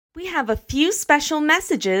We have a few special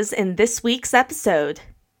messages in this week's episode.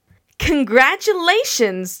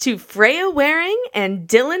 Congratulations to Freya Waring and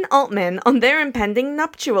Dylan Altman on their impending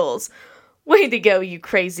nuptials. Way to go, you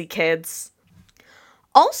crazy kids.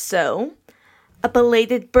 Also, a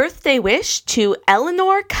belated birthday wish to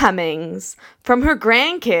Eleanor Cummings from her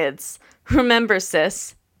grandkids. Remember,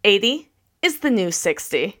 sis, 80 is the new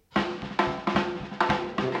 60.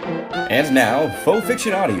 And now, Faux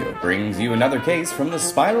Fiction Audio brings you another case from the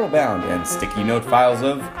spiral-bound and sticky note files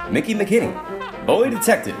of Mickie McKinney, Boy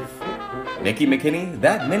Detective. Mickie McKinney,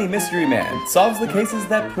 that mini-mystery man, solves the cases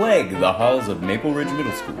that plague the halls of Maple Ridge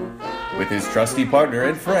Middle School with his trusty partner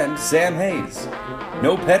and friend, Sam Hayes.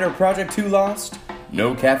 No pet or project too lost,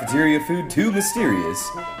 no cafeteria food too mysterious,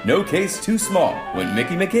 no case too small when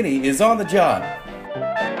Mickie McKinney is on the job.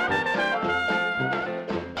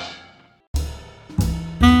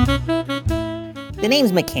 The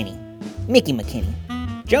name's McKinney. Mickie McKinney.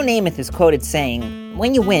 Joe Namath is quoted saying,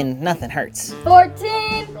 "When you win, nothing hurts."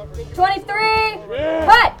 14, 23,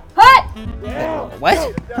 hut! What?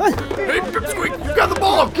 Hey, Pipsqueak, you got the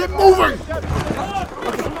ball! Get moving!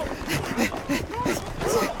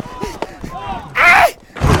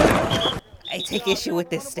 I take issue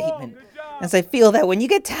with this statement, as I feel that when you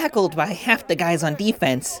get tackled by half the guys on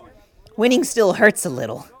defense, winning still hurts a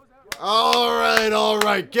little. All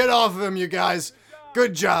right. Get off of him, you guys.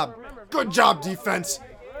 Good job, defense.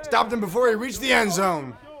 Stopped him before he reached the end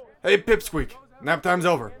zone. Hey, Pipsqueak, nap time's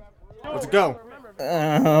over. Let's go.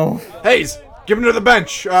 Oh. Hayes, give him to the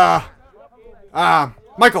bench.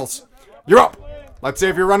 Michaels, you're up. Let's see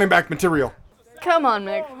if you're running back material. Come on,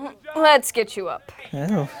 Mick. Let's get you up.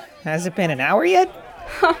 Oh, has it been an hour yet?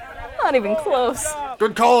 Not even close.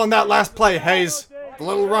 Good call on that last play, Hayes. The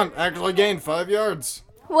little runt actually gained 5 yards.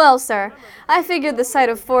 Well, sir, I figured the sight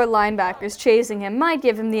of 4 linebackers chasing him might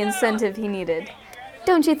give him the incentive he needed.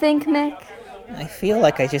 Don't you think, Mick? I feel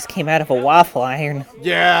like I just came out of a waffle iron.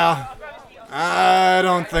 Yeah, I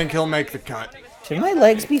don't think he'll make the cut. Should my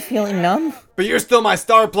legs be feeling numb? But you're still my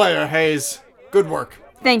star player, Hayes. Good work.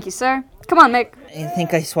 Thank you, sir. Come on, Mick. I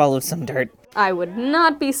think I swallowed some dirt. I would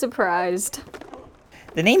not be surprised.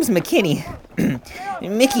 The name's McKinney.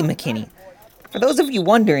 Mickie McKinney. For those of you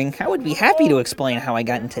wondering, I would be happy to explain how I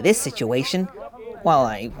got into this situation, while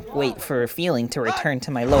I wait for a feeling to return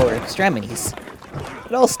to my lower extremities.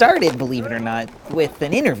 It all started, believe it or not, with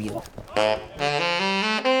an interview.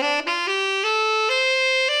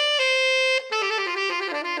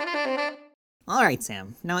 Alright,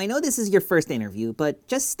 Sam. Now, I know this is your first interview, but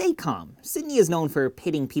just stay calm. Sydney is known for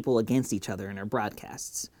pitting people against each other in her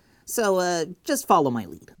broadcasts. So, just follow my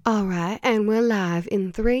lead. All right, and we're live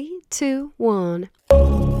in 3, 2, 1.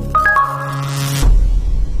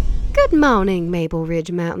 Good morning, Maple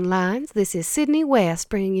Ridge Mountain Lions. This is Sydney West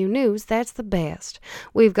bringing you news that's the best.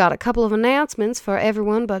 We've got a couple of announcements for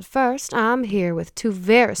everyone, but first, I'm here with 2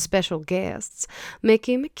 very special guests.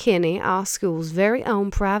 Mickie McKinney, our school's very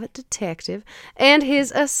own private detective, and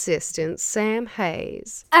his assistant, Sam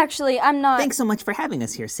Hayes. Actually, I'm not... Thanks so much for having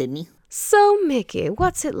us here, Sydney. So, Mickie,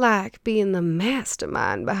 what's it like being the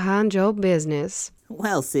mastermind behind your business?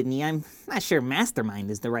 Well, Sydney, I'm not sure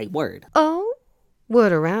mastermind is the right word. Oh?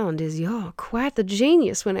 Word around is you're quite the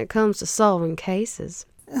genius when it comes to solving cases.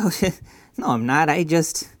 Oh, no, I'm not.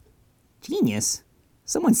 Genius?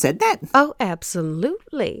 Someone said that? Oh,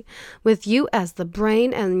 absolutely. With you as the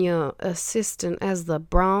brain and your assistant as the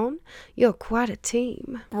brawn, you're quite a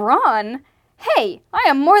team. Brawn? Hey, I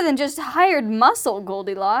am more than just hired muscle,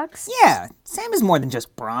 Goldilocks. Yeah, Sam is more than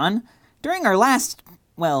just brawn. During our last...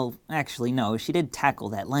 Well, actually, no, she did tackle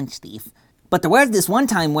that lunch thief. But there was this one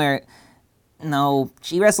time where... No,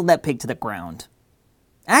 she wrestled that pig to the ground.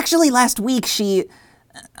 Actually, last week she...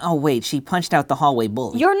 Oh, wait, she punched out the hallway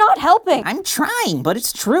bully. You're not helping. I'm trying, but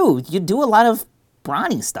it's true. You do a lot of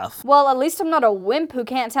brawny stuff. Well, at least I'm not a wimp who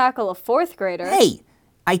can't tackle a 4th grader. Hey,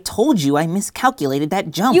 I told you I miscalculated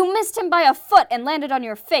that jump. You missed him by a foot and landed on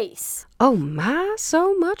your face. Oh my,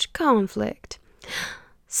 so much conflict.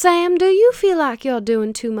 Sam, do you feel like you're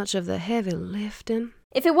doing too much of the heavy lifting?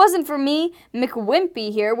 If it wasn't for me,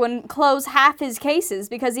 McWimpy here wouldn't close half his cases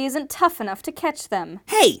because he isn't tough enough to catch them.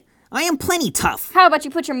 Hey, I am plenty tough. How about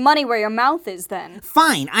you put your money where your mouth is then?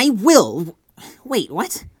 Fine, I will. Wait,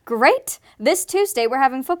 what? Great. This Tuesday we're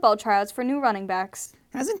having football tryouts for new running backs.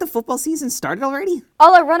 Hasn't the football season started already?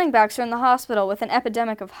 All our running backs are in the hospital with an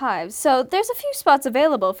epidemic of hives, so there's a few spots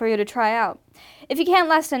available for you to try out. If you can't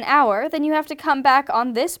last an hour, then you have to come back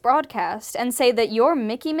on this broadcast and say that you're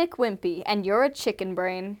Mickie McWimpy and you're a chicken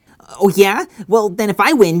brain. Oh, yeah? Well, then if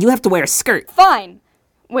I win, you have to wear a skirt. Fine.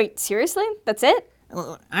 Wait, seriously? That's it?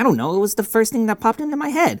 I don't know. It was the first thing that popped into my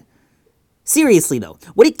head. Seriously though,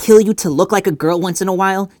 would it kill you to look like a girl once in a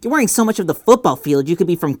while? You're wearing so much of the football field you could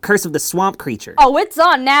be from Curse of the Swamp Creature. Oh, it's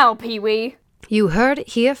on now, Pee-wee. You heard it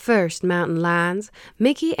here first, Mountain Lions.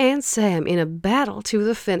 Mickie and Sam in a battle to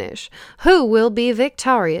the finish. Who will be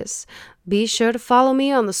victorious? Be sure to follow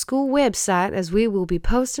me on the school website as we will be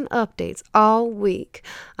posting updates all week.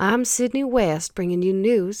 I'm Sydney West, bringing you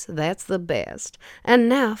news that's the best. And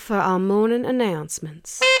now for our morning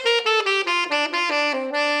announcements.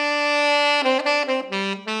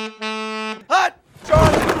 Hot!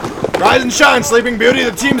 Rise and shine, Sleeping Beauty.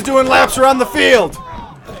 The team's doing laps around the field.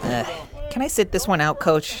 Can I sit this one out,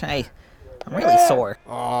 Coach? I'm really sore.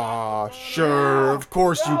 Aw, sure. Of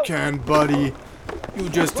course you can, buddy. You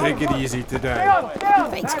just take it easy today.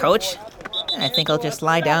 Thanks, Coach. I think I'll just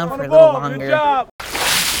lie down for a little longer.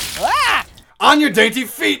 On your dainty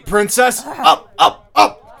feet, princess. Up, up,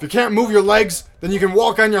 up. If you can't move your legs, then you can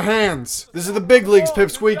walk on your hands. This is the big leagues,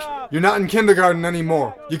 Pipsqueak. You're not in kindergarten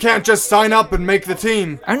anymore. You can't just sign up and make the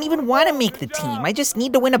team. I don't even want to make the team. I just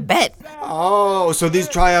need to win a bet. Oh, so these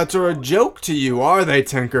tryouts are a joke to you, are they,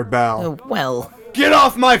 Tinkerbell? Well, Get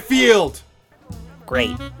off my field!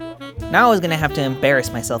 great. Now I was going to have to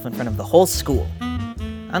embarrass myself in front of the whole school.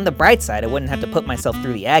 On the bright side, I wouldn't have to put myself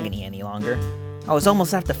through the agony any longer. I was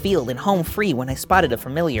almost off the field and home free when I spotted a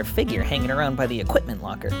familiar figure hanging around by the equipment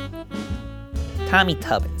locker. Tommy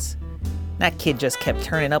Tubbins. That kid just kept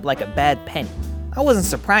turning up like a bad penny. I wasn't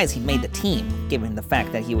surprised he'd made the team, given the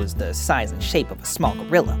fact that he was the size and shape of a small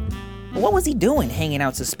gorilla. But what was he doing hanging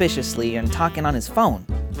out suspiciously and talking on his phone?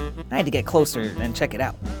 I had to get closer and check it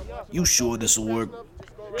out. You sure this'll work?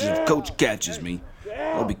 'Cause if Coach catches me,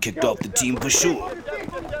 I'll be kicked off the team for sure.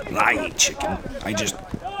 I ain't chicken.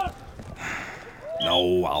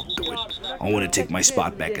 No, I'll do it. I want to take my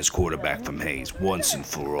spot back as quarterback from Hayes once and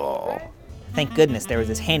for all. Thank goodness there was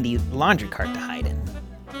this handy laundry cart to hide in.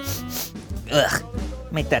 Ugh,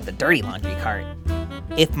 make that the dirty laundry cart.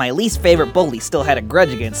 If my least favorite bully still had a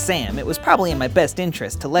grudge against Sam, it was probably in my best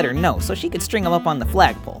interest to let her know so she could string him up on the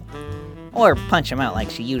flagpole. Or punch him out like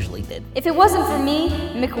she usually did. If it wasn't for me,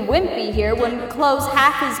 McWimpy here wouldn't close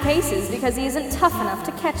half his cases because he isn't tough enough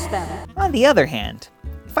to catch them. On the other hand,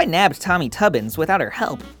 if I nabbed Tommy Tubbins without her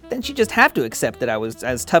help, then she'd just have to accept that I was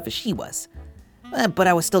as tough as she was. But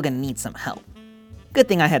I was still gonna need some help. Good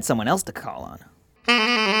thing I had someone else to call on.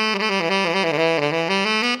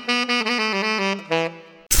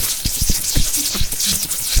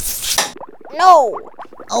 No!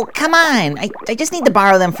 Oh, come on! I just need to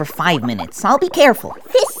borrow them for 5 minutes. I'll be careful.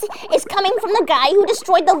 This is coming from the guy who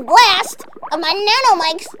destroyed the last of my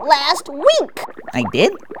nanomics last week! I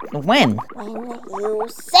did? When? When you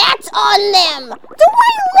sat on them! Do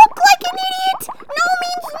I look like an idiot? No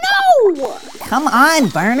means no! Come on,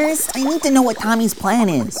 Burners. I need to know what Tommy's plan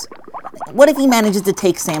is. What if he manages to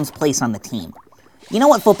take Sam's place on the team? You know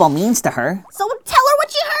what football means to her. So tell her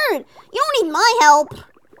what you heard! You don't need my help!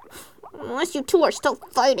 Unless you two are still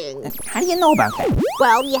fighting. How do you know about that?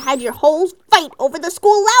 Well, you had your whole fight over the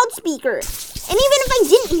school loudspeaker. And even if I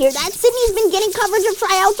didn't hear that, Sydney's been getting coverage of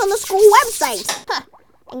tryouts on the school website. Huh.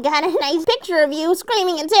 And got a nice picture of you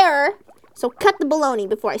screaming in terror. So cut the baloney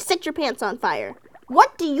before I set your pants on fire.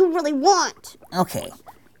 What do you really want? Okay.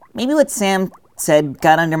 Maybe what Sam said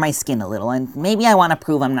got under my skin a little, and maybe I want to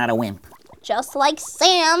prove I'm not a wimp. Just like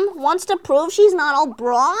Sam wants to prove she's not all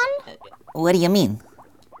brawn? What do you mean?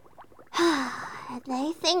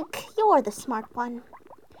 They think you're the smart one.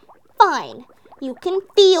 Fine, you can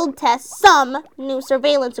field test some new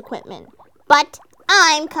surveillance equipment, but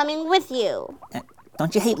I'm coming with you.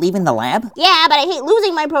 Don't you hate leaving the lab? Yeah, but I hate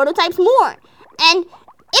losing my prototypes more. And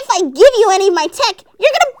if I give you any of my tech,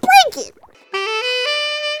 you're gonna break it.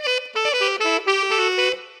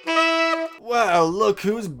 Well, look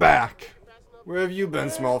who's back. Where have you been,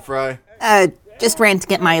 Small Fry? Just ran to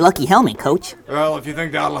get my lucky helmet, Coach. Well, if you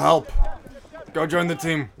think that'll help, go join the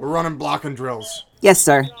team. We're running blocking drills. Yes,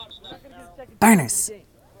 sir. Burners,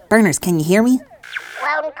 can you hear me?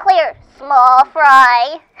 Loud and clear, Small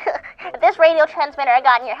Fry. This radio transmitter I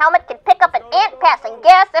got in your helmet can pick up an ant passing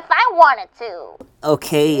gas if I wanted to.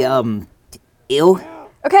 Okay, ew.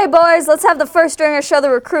 Okay, boys, let's have the first stringer show the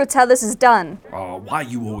recruits how this is done. Why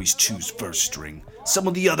you always choose first string? Some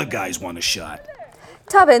of the other guys want a shot.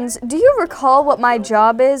 Tubbins, do you recall what my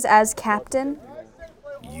job is as captain?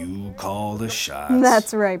 You call the shots.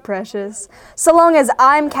 That's right, Precious. So long as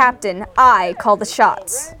I'm captain, I call the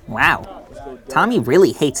shots. Wow. Tommy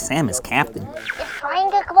really hates Sam as captain. Just try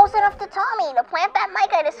and get close enough to Tommy to plant that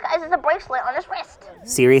mic I disguised as a bracelet on his wrist.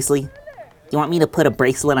 Seriously? You want me to put a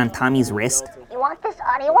bracelet on Tommy's wrist? You want this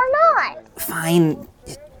audio or not? Fine.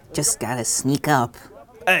 Just gotta sneak up.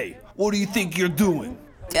 Hey, what do you think you're doing?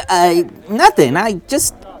 Nothing.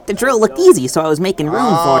 The drill looked easy, so I was making room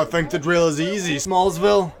for I it. think the drill is easy,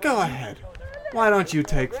 Smallsville. Go ahead. Why don't you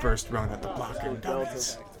take first run at the blocking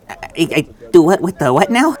dummies? I do what with the what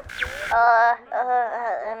now?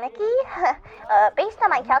 Mickey? Based on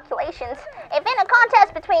my calculations, if in a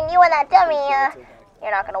contest between you and that dummy,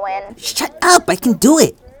 you're not gonna win. Shut up, I can do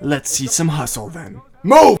it. Let's see some hustle then.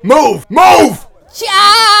 Move! Move! Move!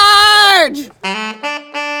 Charge!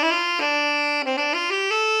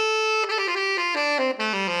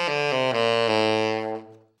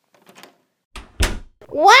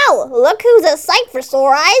 Wow, look who's a sight for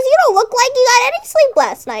sore eyes. You don't look like you got any sleep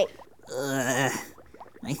last night.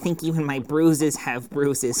 I think even my bruises have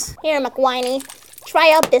bruises. Here, McWhiney,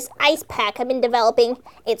 try out this ice pack I've been developing.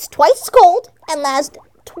 It's twice as cold and lasts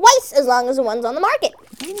twice as long as the ones on the market.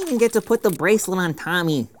 I didn't even get to put the bracelet on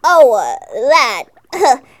Tommy. Oh, that.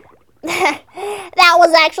 That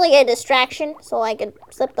was actually a distraction, so I could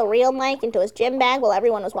slip the real Mike into his gym bag while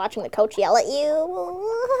everyone was watching the coach yell at you.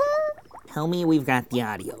 Tell me we've got the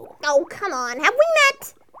audio. Oh, come on. Have we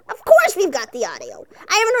met? Of course we've got the audio.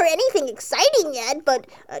 I haven't heard anything exciting yet, but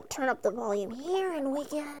turn up the volume here and we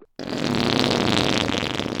get...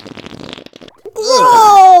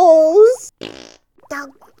 Gross!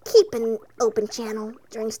 I'll keep an open channel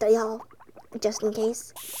during study hall, just in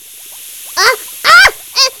case.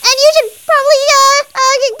 And you should probably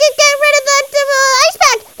get rid of that ice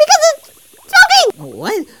pack because it's smoking!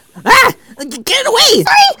 What? Ah! Get it away!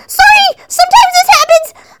 Sorry! Sometimes this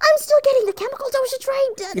happens! I'm still getting the chemical dosage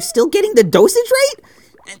right. You're still getting the dosage right?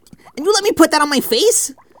 And you let me put that on my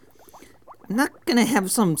face? I'm not gonna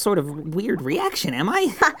have some sort of weird reaction, am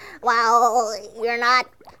I? Well, you're not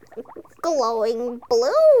glowing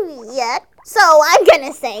blue yet, so I'm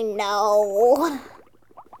gonna say no.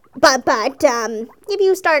 But if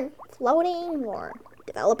you start floating or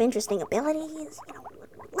develop interesting abilities,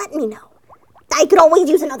 let me know. I could always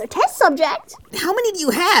use another test subject. How many do you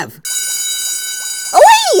have? Oh,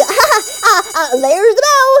 wait! There's the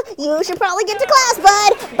bell. You should probably get to class,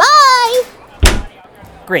 bud. Bye!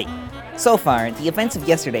 Great. So far, the events of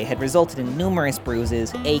yesterday had resulted in numerous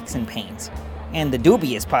bruises, aches, and pains, and the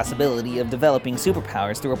dubious possibility of developing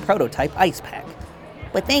superpowers through a prototype ice pack.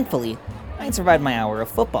 But thankfully, I'd survived my hour of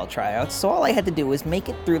football tryouts, so all I had to do was make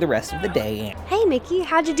it through the rest of the day. Hey, Mickey,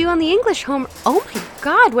 how'd you do on the English homework? Oh my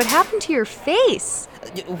God, what happened to your face?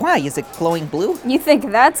 Why? Is it glowing blue? You think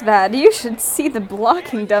that's bad? You should see the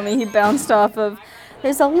blocking dummy he bounced off of.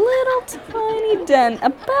 There's a little tiny dent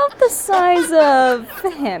about the size of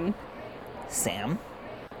him. Sam?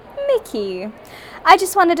 Mickey. I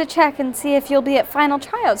just wanted to check and see if you'll be at final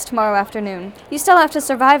tryouts tomorrow afternoon. You still have to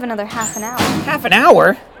survive another half an hour. Half an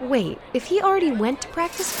hour? Wait, if he already went to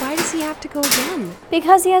practice, why does he have to go again?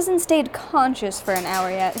 Because he hasn't stayed conscious for an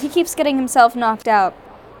hour yet. He keeps getting himself knocked out.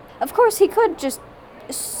 Of course, he could just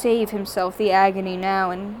save himself the agony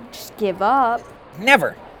now and just give up.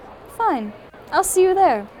 Never. Fine. I'll see you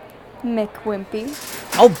there, Mick Wimpy.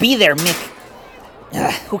 I'll be there, Mick.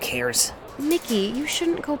 Who cares? Mickey, you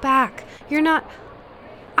shouldn't go back. You're not...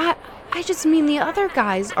 I just mean the other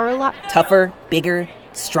guys are a lot... Tougher, bigger,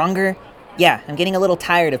 stronger. Yeah, I'm getting a little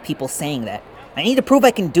tired of people saying that. I need to prove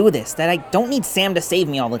I can do this, that I don't need Sam to save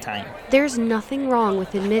me all the time. There's nothing wrong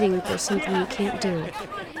with admitting that there's something you can't do.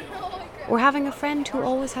 Or having a friend who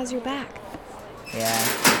always has your back. Yeah,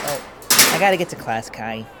 well, I gotta get to class,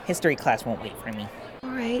 Kai. History class won't wait for me. All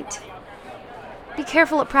right. Be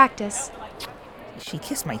careful at practice. She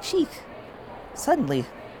kissed my cheek. Suddenly,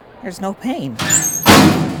 there's no pain.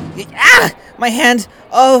 Ah! My hand!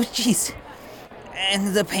 Oh, jeez.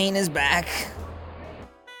 And the pain is back.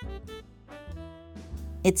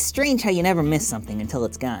 It's strange how you never miss something until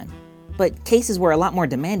it's gone. But cases were a lot more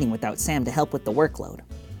demanding without Sam to help with the workload.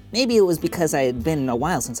 Maybe it was because I had been a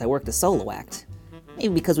while since I worked a solo act.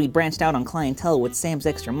 Maybe because we branched out on clientele with Sam's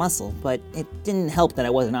extra muscle, but it didn't help that I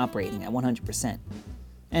wasn't operating at 100%.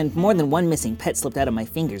 And more than one missing pet slipped out of my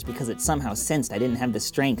fingers because it somehow sensed I didn't have the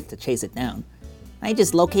strength to chase it down. I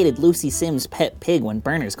just located Lucy Sim's pet pig when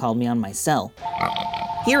Burners called me on my cell.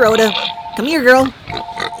 Here, Oda. Come here, girl.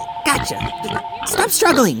 Gotcha. Stop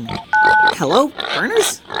struggling. Hello,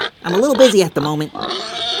 Burners? I'm a little busy at the moment.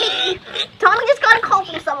 Tommy just got a call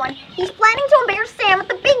from someone. He's planning to embarrass Sam at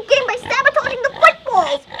the big game by sabotaging the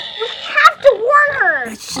footballs. You have to warn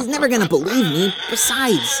her. She's never gonna believe me.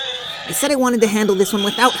 Besides, I said I wanted to handle this one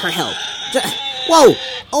without her help. Whoa!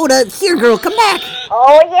 Oda, here, girl, come back!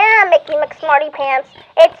 Oh yeah, Mickey McSmartypants.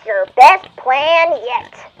 It's your best plan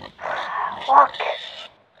yet. Look,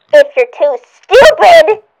 if you're too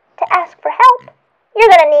stupid to ask for help, you're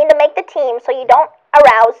gonna need to make the team so you don't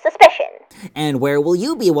arouse suspicion. And where will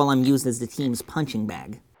you be while I'm used as the team's punching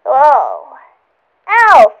bag? Oh,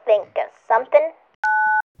 I'll think of something.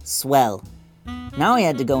 Swell. Now I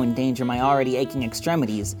had to go endanger my already aching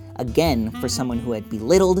extremities again for someone who had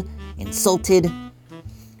belittled, insulted,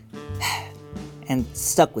 and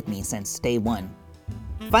stuck with me since day one.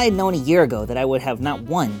 If I had known a year ago that I would have not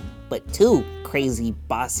one, but two crazy,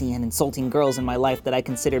 bossy, and insulting girls in my life that I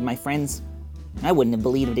considered my friends, I wouldn't have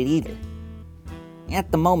believed it either.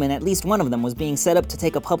 At the moment, at least one of them was being set up to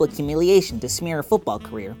take a public humiliation to smear a football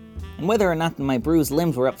career, and whether or not my bruised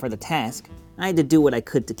limbs were up for the task, I had to do what I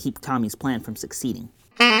could to keep Tommy's plan from succeeding.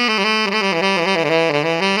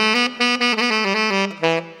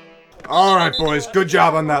 All right, boys, good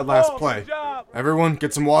job on that last play. Everyone,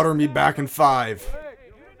 get some water and be back in 5.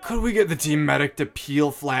 Could we get the team medic to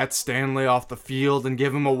peel Flat Stanley off the field and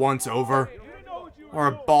give him a once-over? Or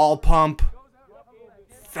a ball pump?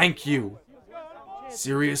 Thank you.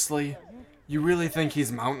 Seriously? You really think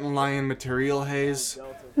he's mountain lion material, Hayes?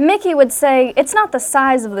 Mickie would say, it's not the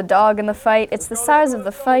size of the dog in the fight, it's the size of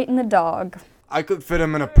the fight in the dog. I could fit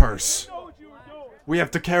him in a purse. We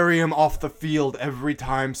have to carry him off the field every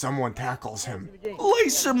time someone tackles him.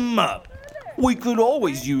 Lace him up. We could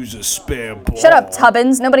always use a spare ball. Shut up,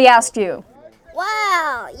 Tubbins. Nobody asked you.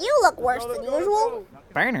 Wow, you look worse than usual.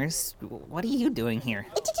 Burners, what are you doing here?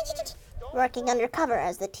 Working undercover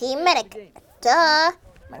as the team medic. Duh.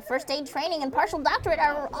 My first aid training and partial doctorate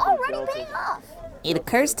are already paying off. It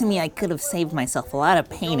occurs to me I could have saved myself a lot of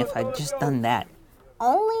pain if I'd just done that.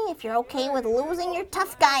 Only if you're okay with losing your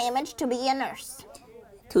tough guy image to be a nurse.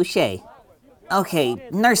 Touché. Okay,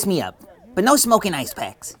 nurse me up, but no smoking ice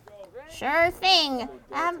packs. Sure thing.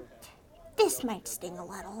 This might sting a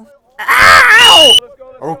little. Ow!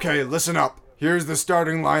 Okay, listen up. Here's the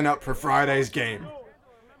starting lineup for Friday's game.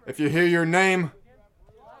 If you hear your name,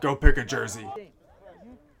 go pick a jersey.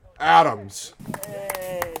 Adams.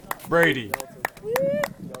 Brady.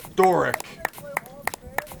 Doric.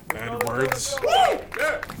 Edwards.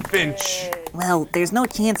 Finch. Well, there's no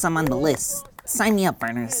chance I'm on the list. Sign me up,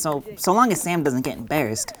 Burners, so long as Sam doesn't get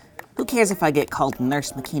embarrassed. Who cares if I get called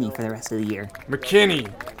Nurse McKinney for the rest of the year?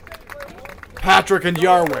 McKinney. Patrick and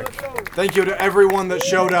Yarwick. Thank you to everyone that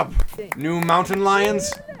showed up. New Mountain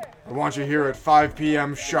Lions, I want you here at 5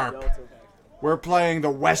 p.m. sharp. We're playing the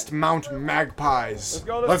West Mount Magpies.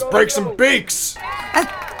 Let's break some beaks! I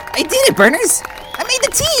did it, Burners! I made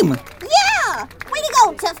the team! Yeah! Way to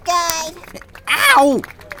go, tough guy! Ow!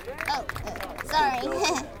 Oh, sorry.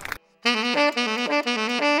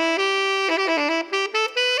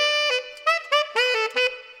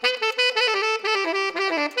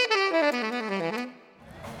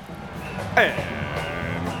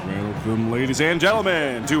 Welcome, ladies and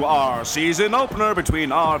gentlemen, to our season opener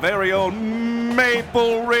between our very own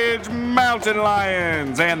Maple Ridge Mountain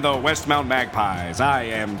Lions and the Westmount Magpies. I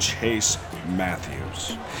am Chase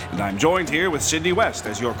Matthews, and I'm joined here with Sydney West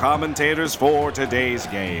as your commentators for today's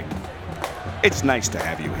game. It's nice to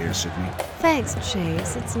have you here, Sydney. Thanks,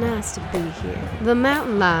 Chase. It's nice to be here. The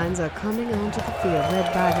Mountain Lions are coming onto the field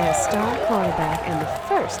led by their star quarterback and the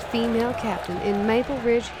first female captain in Maple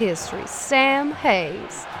Ridge history, Sam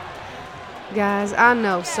Hayes. Guys, I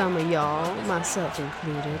know some of y'all, myself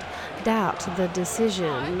included, doubt the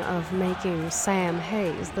decision of making Sam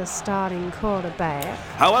Hayes the starting quarterback.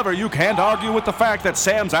 However, you can't argue with the fact that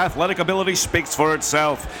Sam's athletic ability speaks for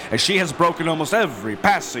itself, as she has broken almost every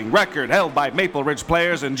passing record held by Maple Ridge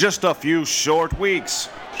players in just a few short weeks.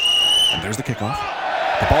 And there's the kickoff.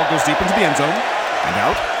 The ball goes deep into the end zone, and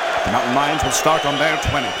out. The Mountain Lions will start on their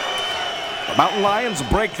 20. The Mountain Lions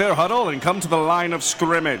break their huddle and come to the line of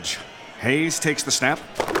scrimmage. Hayes takes the snap,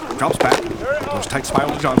 drops back, goes tight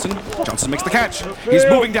spiral to Johnson. Johnson makes the catch. He's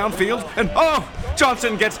moving downfield, and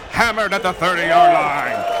Johnson gets hammered at the 30-yard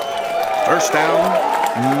line. First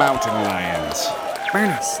down, Mountain Lions.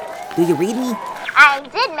 Burners, do you read me? I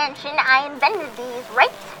did mention I invented these,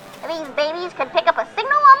 right? These babies could pick up a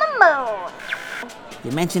signal on the moon.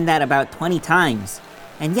 You mentioned that about 20 times,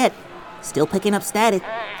 and yet, still picking up static.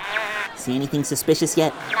 See anything suspicious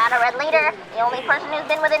yet? Not a red leader. The only person who's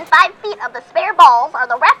been within 5 feet of the spare balls are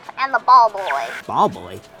the ref and the ball boy. Ball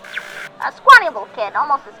boy? A scrawny little kid,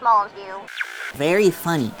 almost as small as you. Very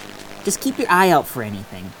funny. Just keep your eye out for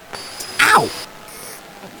anything. Ow!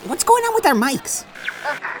 What's going on with our mics?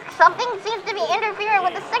 Something seems to be interfering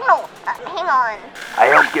with the signal. Hang on. I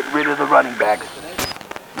helped get rid of the running backs.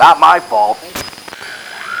 Not my fault.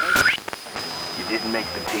 You didn't make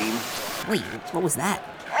the team. Wait, what was that?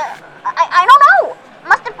 I don't know.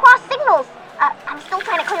 Must have crossed signals. I'm still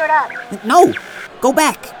trying to clear it up. No! Go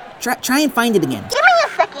back. Try and find it again. Give me a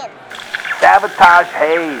second. Sabotage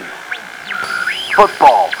Hayes.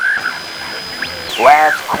 Football.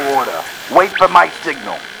 Last quarter. Wait for my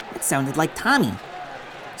signal. It sounded like Tommy.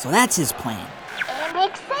 So that's his plan. It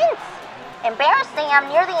makes sense. Embarrass Sam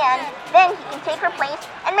near the end, then he can take her place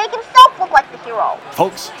and make himself look like the hero.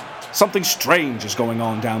 Folks, something strange is going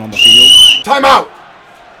on down on the field. Time out!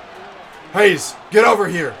 Hayes, get over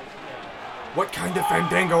here. What kind of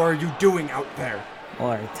fandango are you doing out there?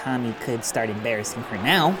 Or Tommy could start embarrassing her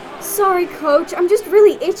now. Sorry, Coach. I'm just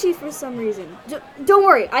really itchy for some reason. Don't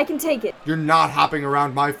worry, I can take it. You're not hopping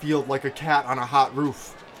around my field like a cat on a hot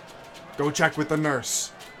roof. Go check with the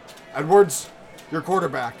nurse. Edwards, your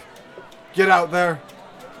quarterback. Get out there.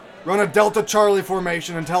 Run a Delta Charlie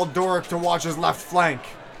formation and tell Doric to watch his left flank.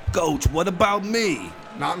 Coach, what about me?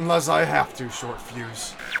 Not unless I have to, short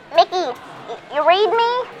fuse. Mickie, you read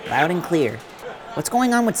me? Loud and clear. What's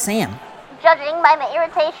going on with Sam? Judging by the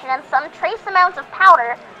irritation and some trace amounts of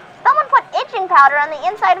powder, someone put itching powder on the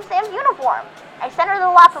inside of Sam's uniform. I sent her to the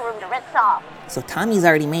locker room to rinse off. So Tommy's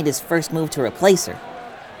already made his first move to replace her.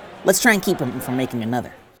 Let's try and keep him from making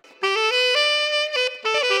another.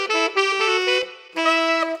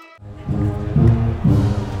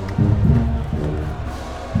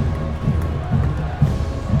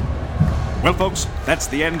 Well, folks, that's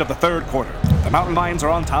the end of the third quarter. The Mountain Lions are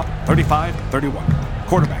on top, 35-31.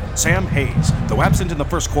 Quarterback Sam Hayes, though absent in the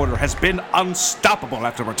first quarter, has been unstoppable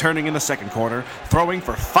after returning in the second quarter, throwing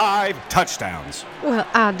for 5 touchdowns. Well,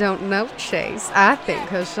 I don't know, Chase. I think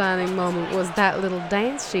her shining moment was that little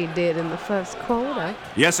dance she did in the first quarter.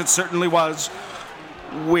 Yes, it certainly was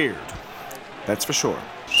weird. That's for sure.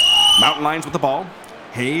 Mountain Lions with the ball.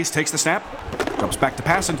 Hayes takes the snap, jumps back to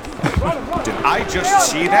pass, and did I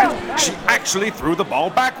just see that? She actually threw the ball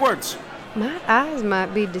backwards. My eyes might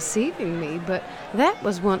be deceiving me, but that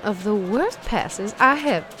was one of the worst passes I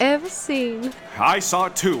have ever seen. I saw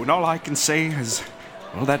it too, and all I can say is,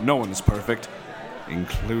 well, that no one is perfect,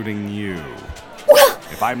 including you.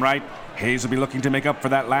 If I'm right, Hayes will be looking to make up for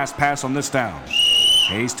that last pass on this down.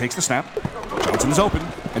 Hayes takes the snap. Johnson is open,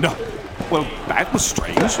 and well, that was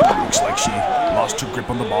strange. Looks like she lost her grip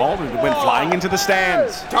on the ball and went flying into the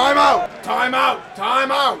stands. Time out! Time out!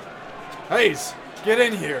 Time out! Hayes, get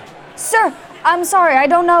in here. Sir, I'm sorry, I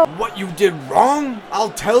don't know. What you did wrong?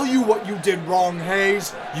 I'll tell you what you did wrong,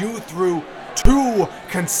 Hayes. You threw 2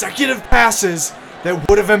 consecutive passes that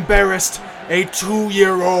would have embarrassed a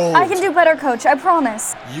 2-year-old. I can do better, Coach, I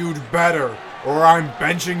promise. You'd better, or I'm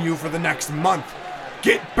benching you for the next month.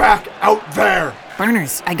 Get back out there!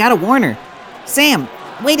 Burners, I gotta warn her. Sam,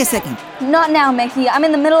 wait a second. Not now, Mickie. I'm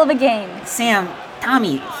in the middle of a game. Sam,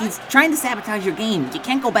 Tommy, he's trying to sabotage your game. You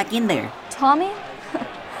can't go back in there. Tommy?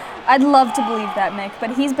 I'd love to believe that, Mick,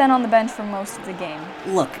 but he's been on the bench for most of the game.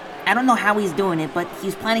 Look, I don't know how he's doing it, but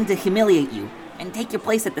he's planning to humiliate you and take your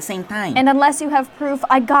place at the same time. And unless you have proof,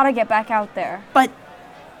 I gotta get back out there. But...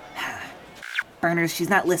 Burners, she's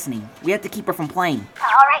not listening. We have to keep her from playing.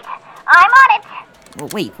 All right, I'm on it. Well,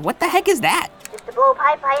 wait, what the heck is that? Just the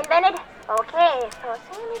blowpipe I invented. Okay, so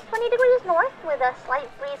Sam is 20 degrees north with a slight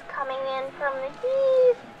breeze coming in from the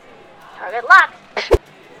east. Target locked.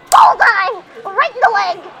 Bullseye! Right in the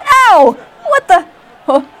leg! Ow! What the?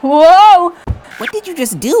 Whoa! What did you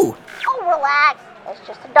just do? Oh, relax. It's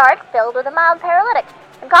just a dart filled with a mild paralytic,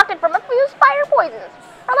 concocted from a few spider poisons.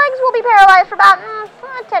 Her legs will be paralyzed for about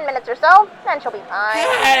 10 minutes or so, then she'll be fine.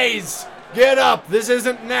 Hayes! Get up! This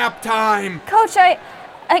isn't nap time! Coach, I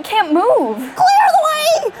can't move. Clear the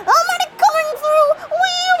way! I'm already coming through!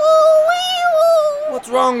 Wee-woo! Wee-woo! What's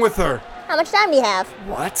wrong with her? How much time do you have?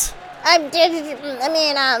 What?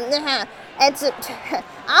 It's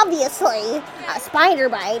obviously a spider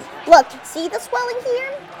bite. Look, see the swelling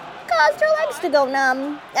here? Caused her legs to go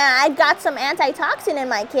numb. I've got some antitoxin in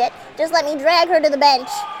my kit. Just let me drag her to the bench.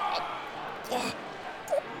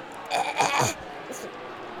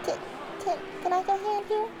 Can I get a hand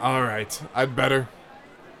here? Alright, I'd better.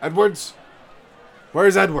 Edwards?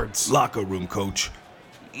 Where's Edwards? Locker room, Coach.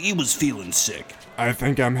 He was feeling sick. I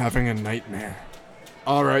think I'm having a nightmare.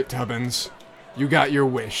 Alright, Tubbins. You got your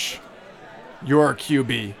wish. You're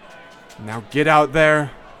QB. Now get out there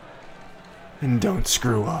and don't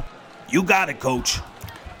screw up. You got it, Coach.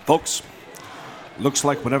 Folks, looks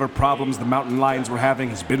like whatever problems the Mountain Lions were having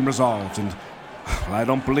has been resolved, and well, I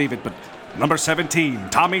don't believe it, but number 17,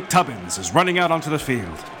 Tommy Tubbins, is running out onto the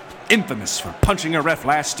field. Infamous for punching a ref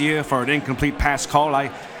last year for an incomplete pass call. I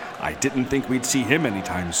didn't think we'd see him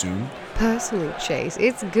anytime soon. Personally, Chase,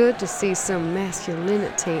 it's good to see some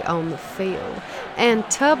masculinity on the field, and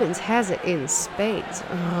Tubbins has it in spades.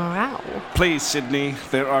 Wow. Please, Sydney,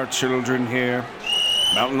 there are children here.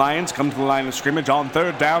 Mountain Lions come to the line of scrimmage on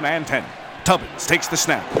 3rd down and 10. Tubbins takes the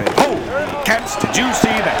snap and Kents, did you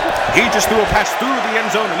see that? He just threw a pass through the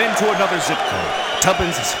end zone and into another zip code.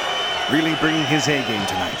 Tubbins is really bringing his A game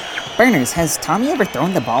tonight. Burners, has Tommy ever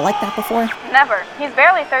thrown the ball like that before? Never. He's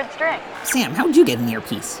barely third string. Sam, how'd you get an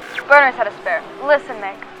earpiece? Burners had a spare. Listen,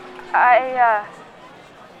 Mick.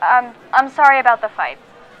 I'm sorry about the fight.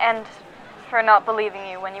 And for not believing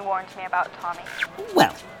you when you warned me about Tommy.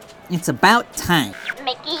 Well, it's about time.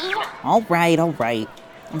 Mickey? All right.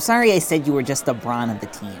 I'm sorry I said you were just the brawn of the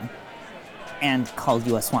team. And called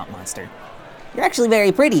you a swamp monster. You're actually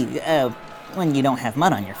very pretty, when you don't have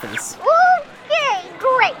mud on your face. Okay,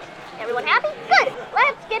 great. Everyone happy? Good.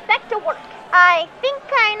 Let's get back to work. I think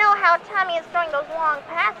I know how Tommy is throwing those long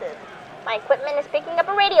passes. My equipment is picking up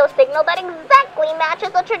a radio signal that exactly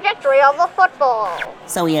matches the trajectory of a football.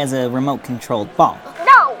 So he has a remote-controlled ball.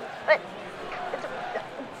 No, but it's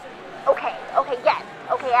yes.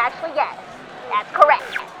 Okay, actually, yes. That's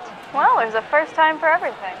correct. Well, there's a first time for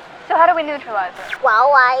everything. So how do we neutralize it?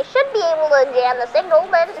 Well, I should be able to jam the signal,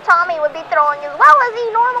 but Tommy would be throwing as well as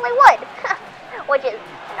he normally would. Which is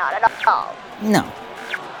not at all. No.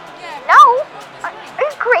 No? Are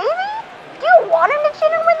you crazy? Do you want him to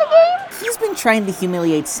cheat and win the game? He's been trying to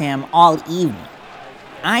humiliate Sam all evening.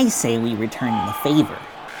 I say we return the favor.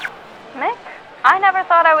 Mick, I never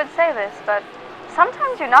thought I would say this, but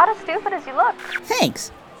sometimes you're not as stupid as you look.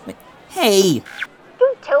 Thanks. But, hey.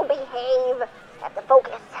 You two behave. Have to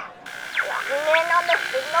focus. Walking in on the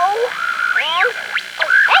signal. And...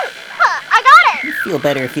 hey! I got it! I'd feel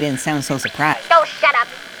better if you didn't sound so surprised. Oh, shut up.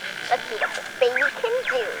 Let's see what this baby can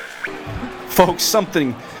do. Folks,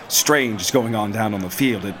 something strange is going on down on the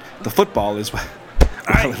field. The football is... well,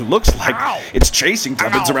 it looks like it's chasing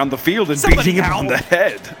Tubbins around the field and beating him on the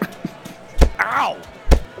head.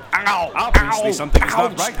 Obviously, something is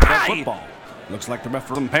not right with that football. Looks like the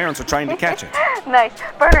referee and parents are trying to catch it. Nice.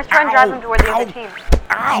 Burners, try and drive him toward the other team.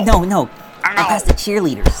 No. I'll pass the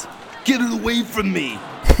cheerleaders. Get it away from me.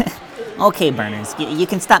 Okay, Burners, you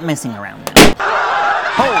can stop messing around now.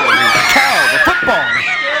 Holy cow, the football!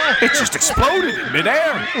 It just exploded in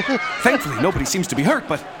midair. Thankfully, nobody seems to be hurt,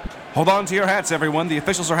 but hold on to your hats, everyone. The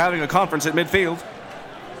officials are having a conference at midfield.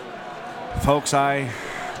 Folks, I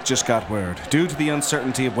just got word. Due to the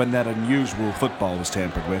uncertainty of when that unusual football was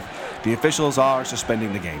tampered with, the officials are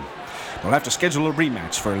suspending the game. We'll have to schedule a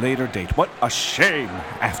rematch for a later date. What a shame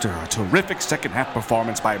after a terrific second-half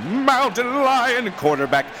performance by Mountain Lion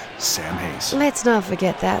quarterback Sam Hayes. Let's not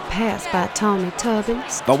forget that pass by Tommy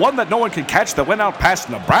Tubbins. The one that no one can catch that went out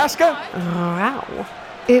past Nebraska? Wow.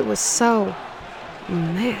 It was so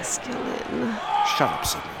masculine. Shut up,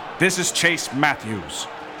 Sydney. This is Chase Matthews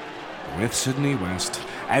with Sydney West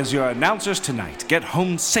as your announcers tonight. Get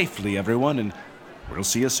home safely, everyone, and we'll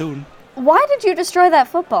see you soon. Why did you destroy that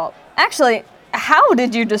football? Actually, how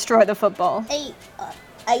did you destroy the football?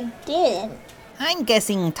 I didn't. I'm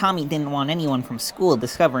guessing Tommy didn't want anyone from school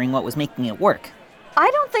discovering what was making it work. I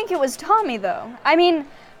don't think it was Tommy, though. I mean,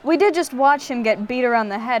 we did just watch him get beat around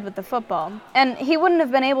the head with the football, and he wouldn't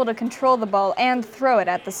have been able to control the ball and throw it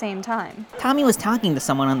at the same time. Tommy was talking to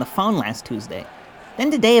someone on the phone last Tuesday, then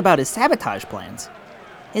today about his sabotage plans.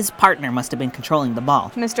 His partner must have been controlling the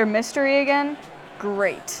ball. Mr. Mystery again?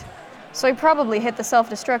 Great. So he probably hit the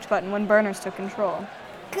self-destruct button when Burners took control.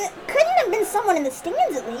 Couldn't have been someone in the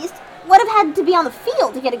stands, at least. Would have had to be on the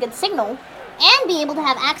field to get a good signal, and be able to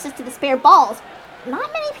have access to the spare balls.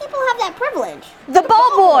 Not many people have that privilege. The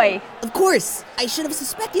ball boy! Of course! I should have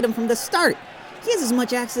suspected him from the start. He has as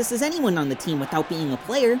much access as anyone on the team without being a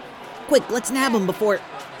player. Quick, let's nab him before...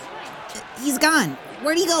 He's gone.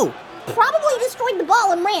 Where'd he go? Probably destroyed the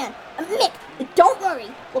ball and ran. Mick, don't worry.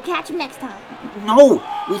 We'll catch him next time. No!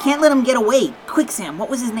 We can't let him get away. Quick, Sam, what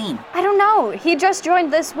was his name? I don't know. He just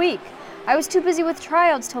joined this week. I was too busy with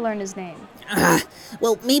tryouts to learn his name.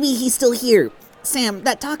 Well, maybe he's still here. Sam,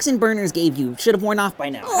 that toxin Burners gave you should have worn off by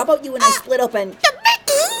now. How about you and I split up and...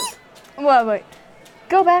 Wait.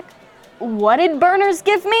 Go back. What did Burners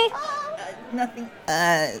give me? Nothing.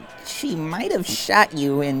 She might have shot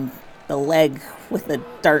you in the leg with a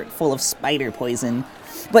dart full of spider poison.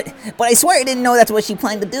 But I swear I didn't know that's what she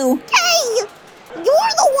planned to do. Hey! You're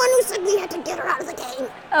the one who said we had to get her out of the game.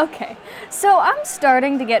 Okay, so I'm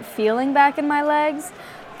starting to get feeling back in my legs.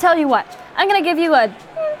 Tell you what, I'm gonna give you a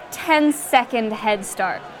 10-second head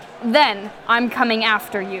start. Then I'm coming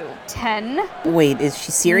after you. 10. Wait, is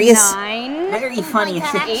she serious? 9. Very funny.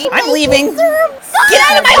 8. I'm leaving. Get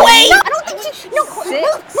out of my way! I don't think she... No,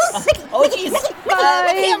 6. Oh, jeez. 5.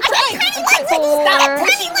 I'm trying. 4.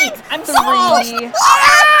 I'm 3. sorry. 2.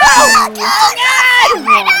 Oh, God!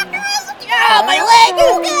 1. Oh, my leg!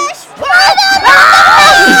 Oh, gosh!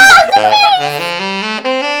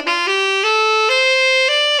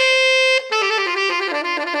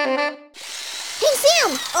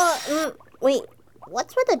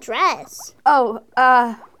 that dress? Oh,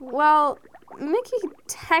 well, Mickey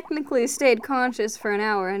technically stayed conscious for an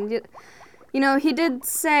hour, and he did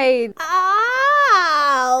say...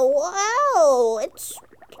 Oh, well, it's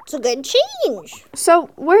a good change. So,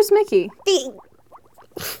 where's Mickey? He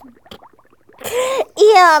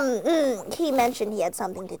mentioned he had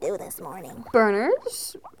something to do this morning.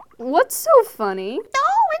 Burners? What's so funny? No,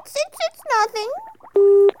 it's nothing.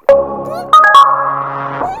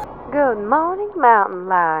 Good morning, mountain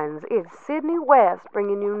lions. It's Sydney West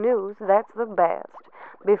bringing you news that's the best.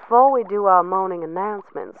 Before we do our morning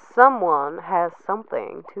announcements, someone has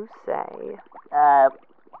something to say.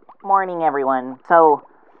 Morning, everyone. So,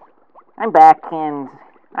 I'm back, and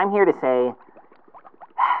I'm here to say,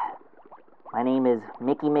 my name is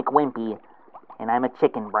Mickie McWimpy, and I'm a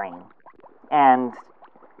chicken brain. And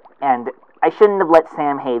I shouldn't have let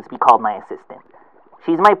Sam Hayes be called my assistant.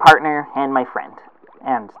 She's my partner and my friend,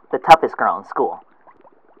 and the toughest girl in school.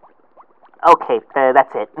 Okay,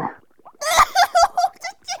 that's it.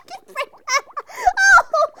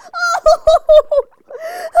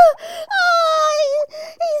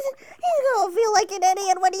 He's gonna feel like an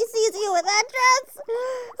idiot when he sees you in that dress.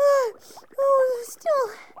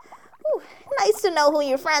 Still, nice to know who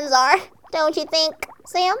your friends are, don't you think,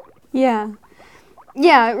 Sam? Yeah,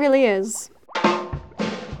 it really is.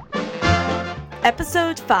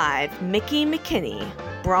 Episode 5, Mickie McKinney,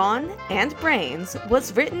 Brawn and Brains,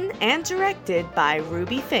 was written and directed by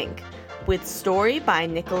Ruby Fink, with story by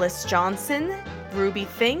Nicholas Johnson, Ruby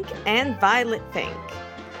Fink, and Violet Fink,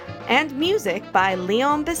 and music by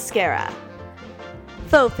Leon Biscara.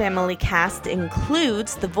 Faux Family cast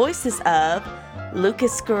includes the voices of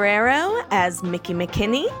Lucas Guerrero as Mickie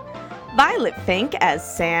McKinney, Violet Fink as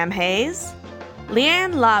Sam Hayes,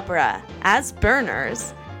 Leanne Labra as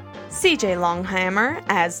Burners, CJ Longhammer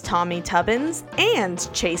as Tommy Tubbins and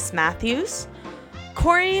Chase Matthews,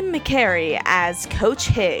 Corey McCary as Coach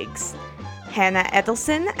Higgs, Hannah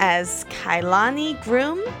Edelson as Kailani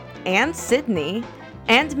Groom and Sydney,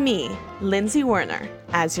 and me, Lindsay Werner,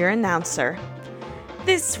 as your announcer.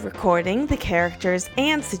 This recording, the characters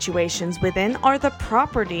and situations within are the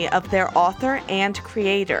property of their author and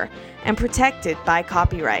creator and protected by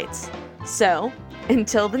copyrights. So,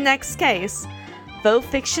 until the next case, Faux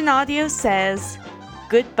Fiction Audio says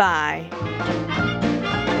goodbye.